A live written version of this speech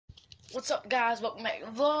What's up, guys? Welcome back to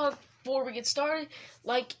the vlog. Before we get started,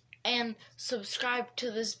 like and subscribe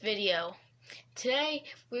to this video. Today,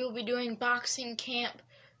 we will be doing boxing camp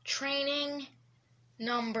training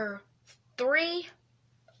number 3.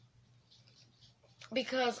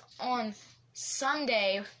 Because on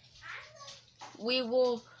Sunday,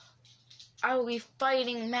 I will be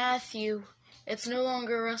fighting Matthew. It's no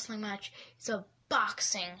longer a wrestling match. It's a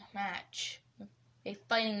boxing match. A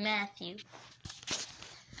fighting Matthew.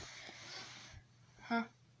 Huh?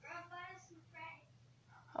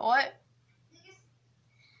 What?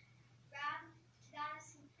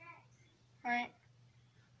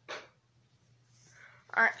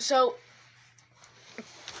 Alright, so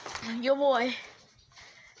your boy,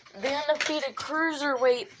 the undefeated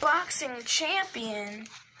cruiserweight boxing champion,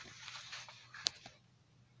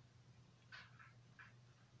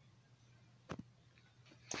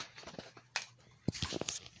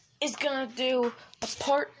 is gonna do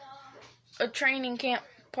a training camp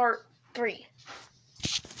part 3.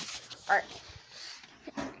 Alright.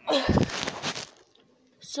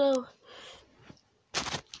 So,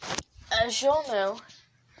 as y'all know,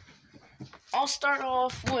 I'll start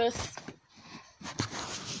off with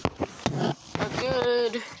a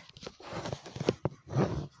good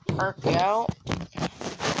workout.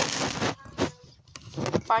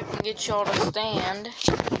 If I can get y'all to stand,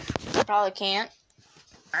 I probably can't.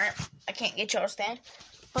 Alright, I can't get y'all to stand,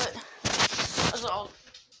 but I'll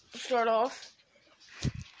start off.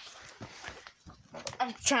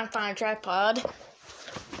 I'm trying to find a tripod.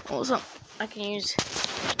 Well, something I can use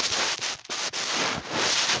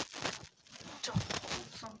to hold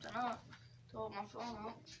something up, to hold my phone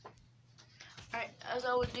up. Alright, as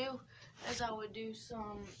I would do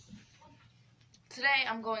some. Today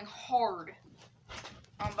I'm going hard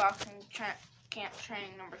on boxing camp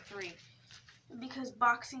training number 3. Because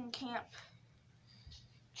boxing camp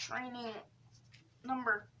training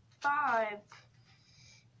number 5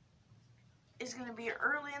 is going to be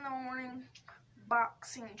early in the morning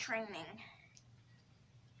boxing training.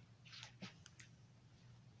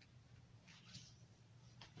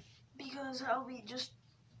 Because I'll be just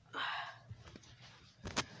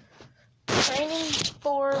training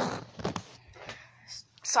for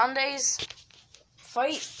Sunday's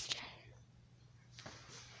fight.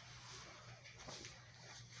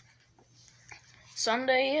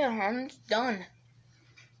 Sunday, yeah, I'm done.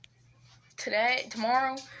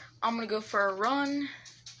 Tomorrow, I'm gonna go for a run.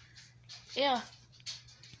 Yeah.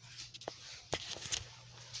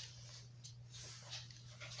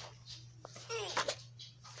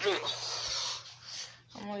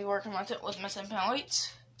 I'm gonna be working with my 7-pound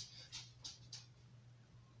weights.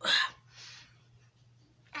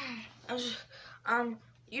 I'm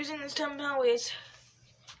using this 10-pound weights,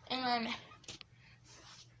 and I'm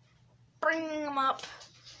bringing them up,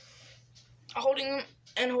 holding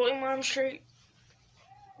my arms straight,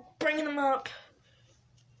 bringing them up,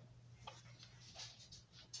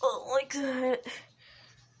 like that.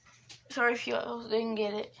 Sorry if you else didn't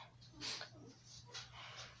get it.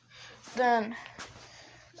 Then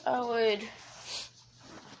I would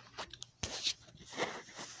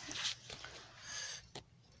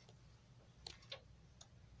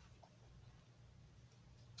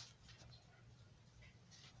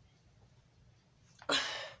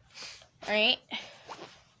Alright.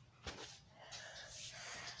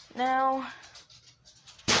 Now,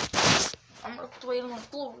 I'm gonna put the weight on the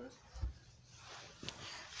floor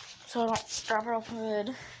so I don't drop it off my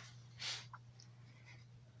bed.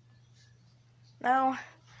 Now,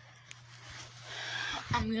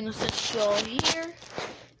 I'm gonna set y'all here.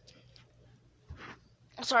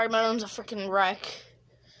 Sorry, my room's a freaking wreck.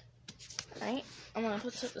 Alright, I'm gonna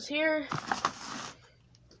set this here.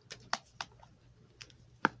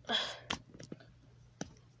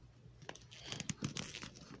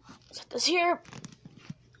 Set this here.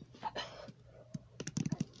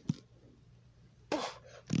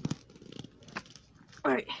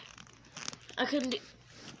 Alright. I couldn't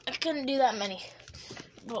do that many.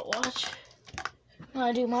 But watch when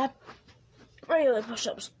I do my regular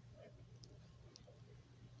push-ups.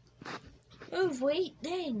 Move, wait,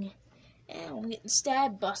 dang. Ow, I'm getting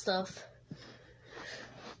stabbed by stuff.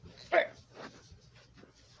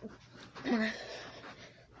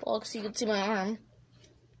 Well, so you can see my arm.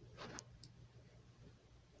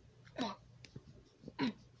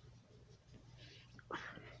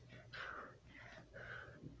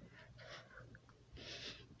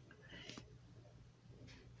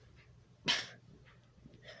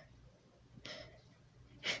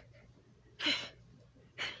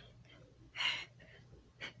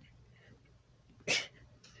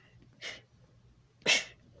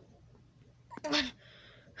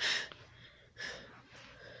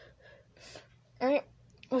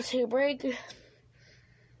 to take a break.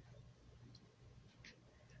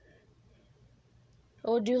 I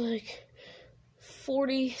would do like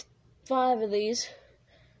 45 of these.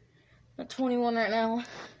 I'm at 21 right now.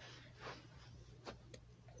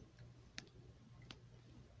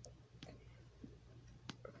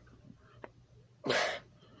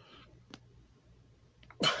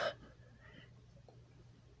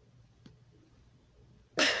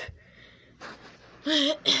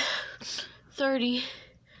 $30.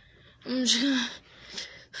 I'm just gonna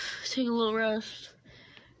take a little rest.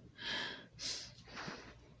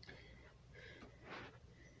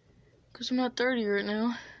 Cause I'm at 30 right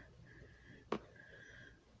now.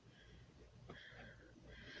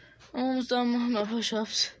 I'm almost done with my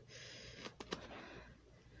push-ups.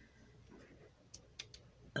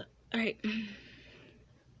 Alright.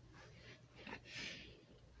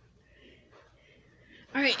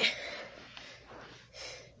 Alright.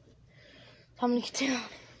 Time to get down.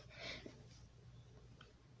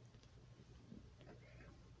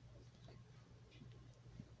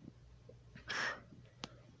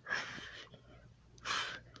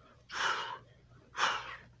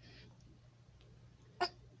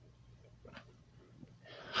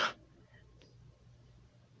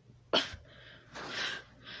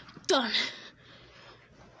 Done.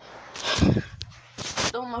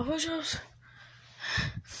 Done my push-ups.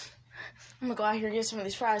 I'm gonna go out here and get some of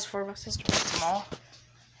these fries before my sister eats them all.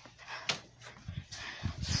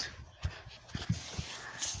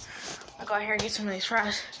 I'll go out here and get some of these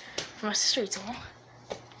fries before my sister eats them all.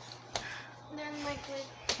 Then my kid.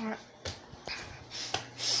 Alright.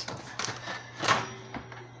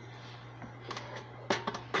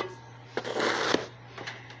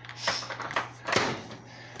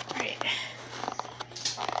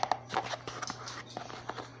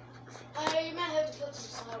 You might have to put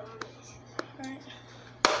some salt on it. Alright.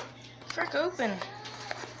 Frick open.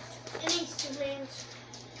 It needs 2 hands.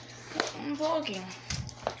 I'm vlogging.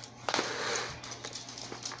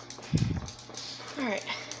 Alright.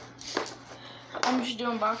 I'm just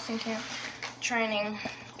doing boxing camp training.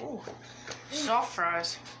 Ooh, soft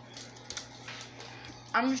fries.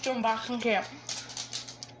 I'm just doing boxing camp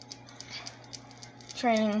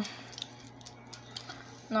training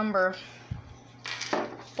number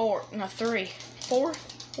 3.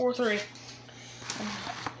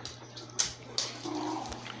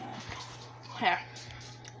 Yeah.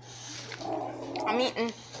 I'm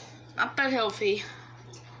eating not that healthy.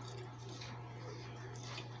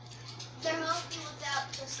 They're healthy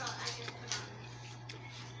without the salt I just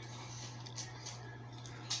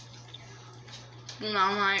put on. No,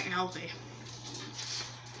 I'm not eating healthy.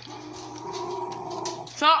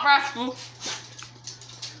 Stop, rascal. If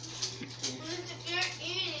you're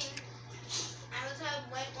eating, I was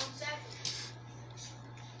having wait 1 second.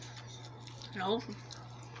 No.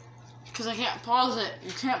 Because I can't pause it.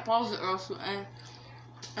 You can't pause it or else it'll end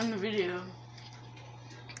the video.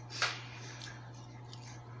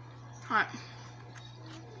 Alright.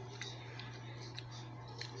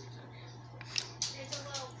 It's a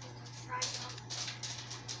little fried up.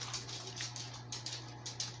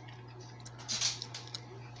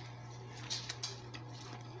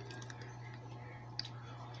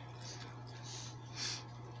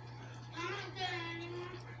 I'm not good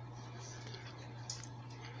anymore.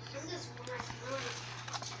 I'm just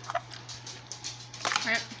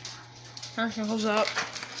Alright. Everything goes up.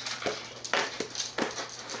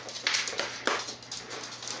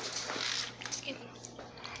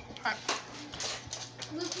 Alright.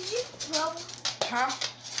 Luke, did you throw? Huh?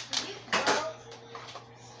 Did you throw?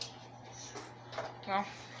 No.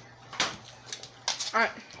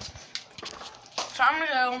 Alright. Time to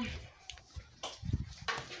go.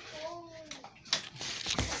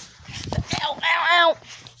 Ow, ow, ow.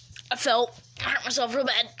 I hurt myself real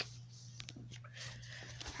bad.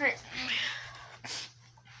 Alright.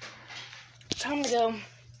 Time to go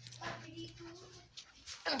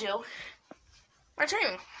and do my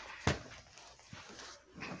training.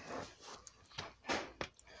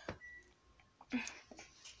 I'm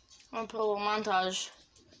gonna put a little montage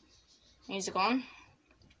music on.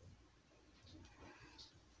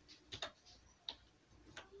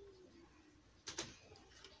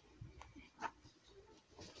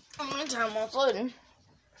 I'm gonna time while it's loading.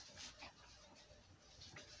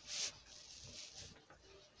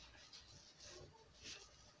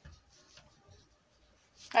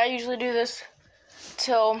 I usually do this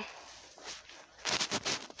till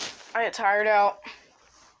I get tired out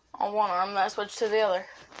on one arm, then I switch to the other.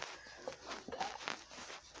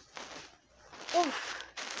 Oof.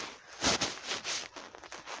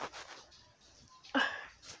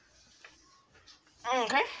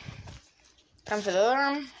 Okay. Time for the other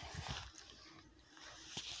arm.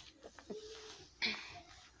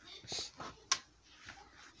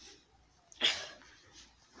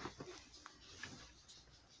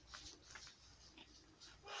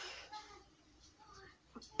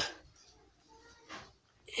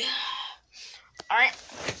 Alright.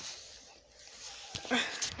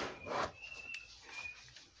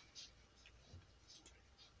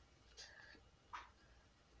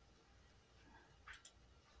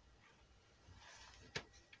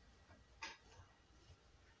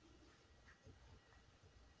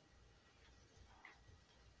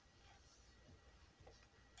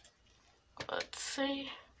 Let's see.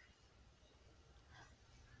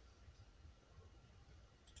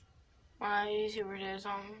 My YouTuber did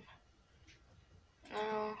something.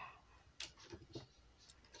 No.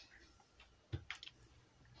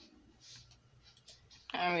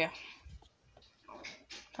 There we go.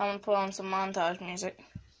 I'm gonna put on some montage music.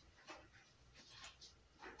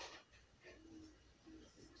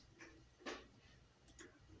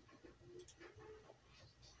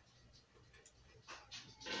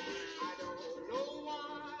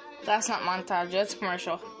 That's not montage, that's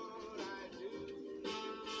commercial.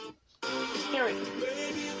 Here we go.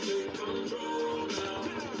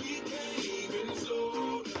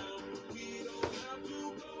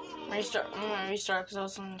 Restart. I'm gonna restart because I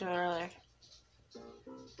was listening to it earlier.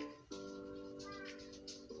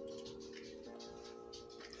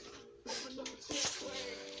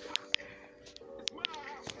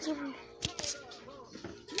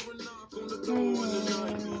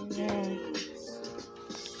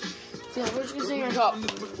 Yeah, we're just gonna sit here and talk.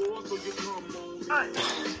 Alright.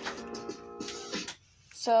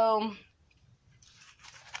 So,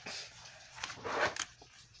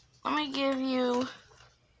 let me give you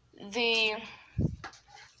the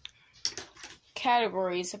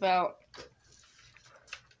categories about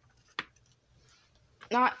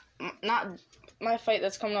not my fight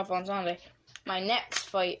that's coming up on Sunday. My next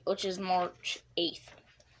fight, which is March 8th.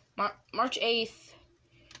 March 8th,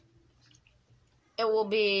 it will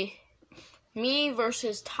be me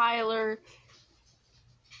versus Tyler.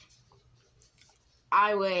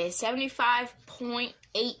 I weigh 75.8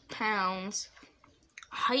 pounds,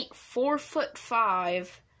 height 4'5",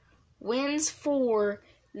 wins 4,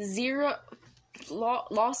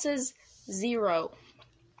 losses 0.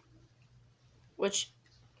 Which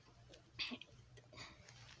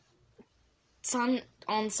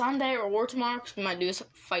on Sunday or tomorrow, because we might do a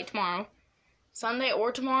fight tomorrow. Sunday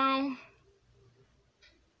or tomorrow,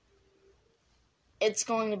 it's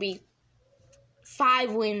going to be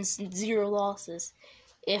 5 wins, 0 losses.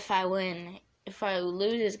 If I win. If I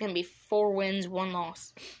lose, it's going to be 4 wins, 1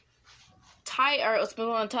 loss. Alright, let's move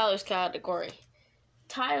on to Tyler's category.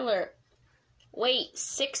 Tyler, weight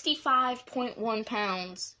 65.1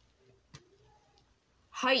 pounds.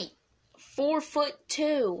 Height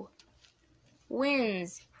 4'2".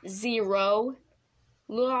 Wins 0.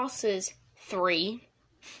 Losses 3.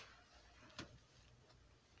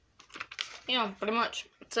 Yeah, pretty much.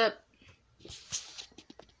 That's it.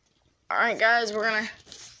 Alright, guys, we're gonna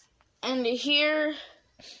end it here.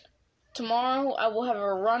 Tomorrow, I will have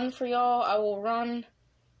a run for y'all. I will run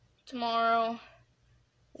tomorrow.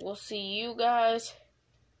 We'll see you guys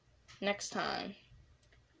next time.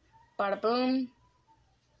 Bada boom.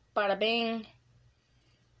 Bada bing.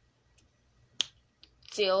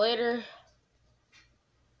 See you later.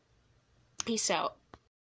 Peace out.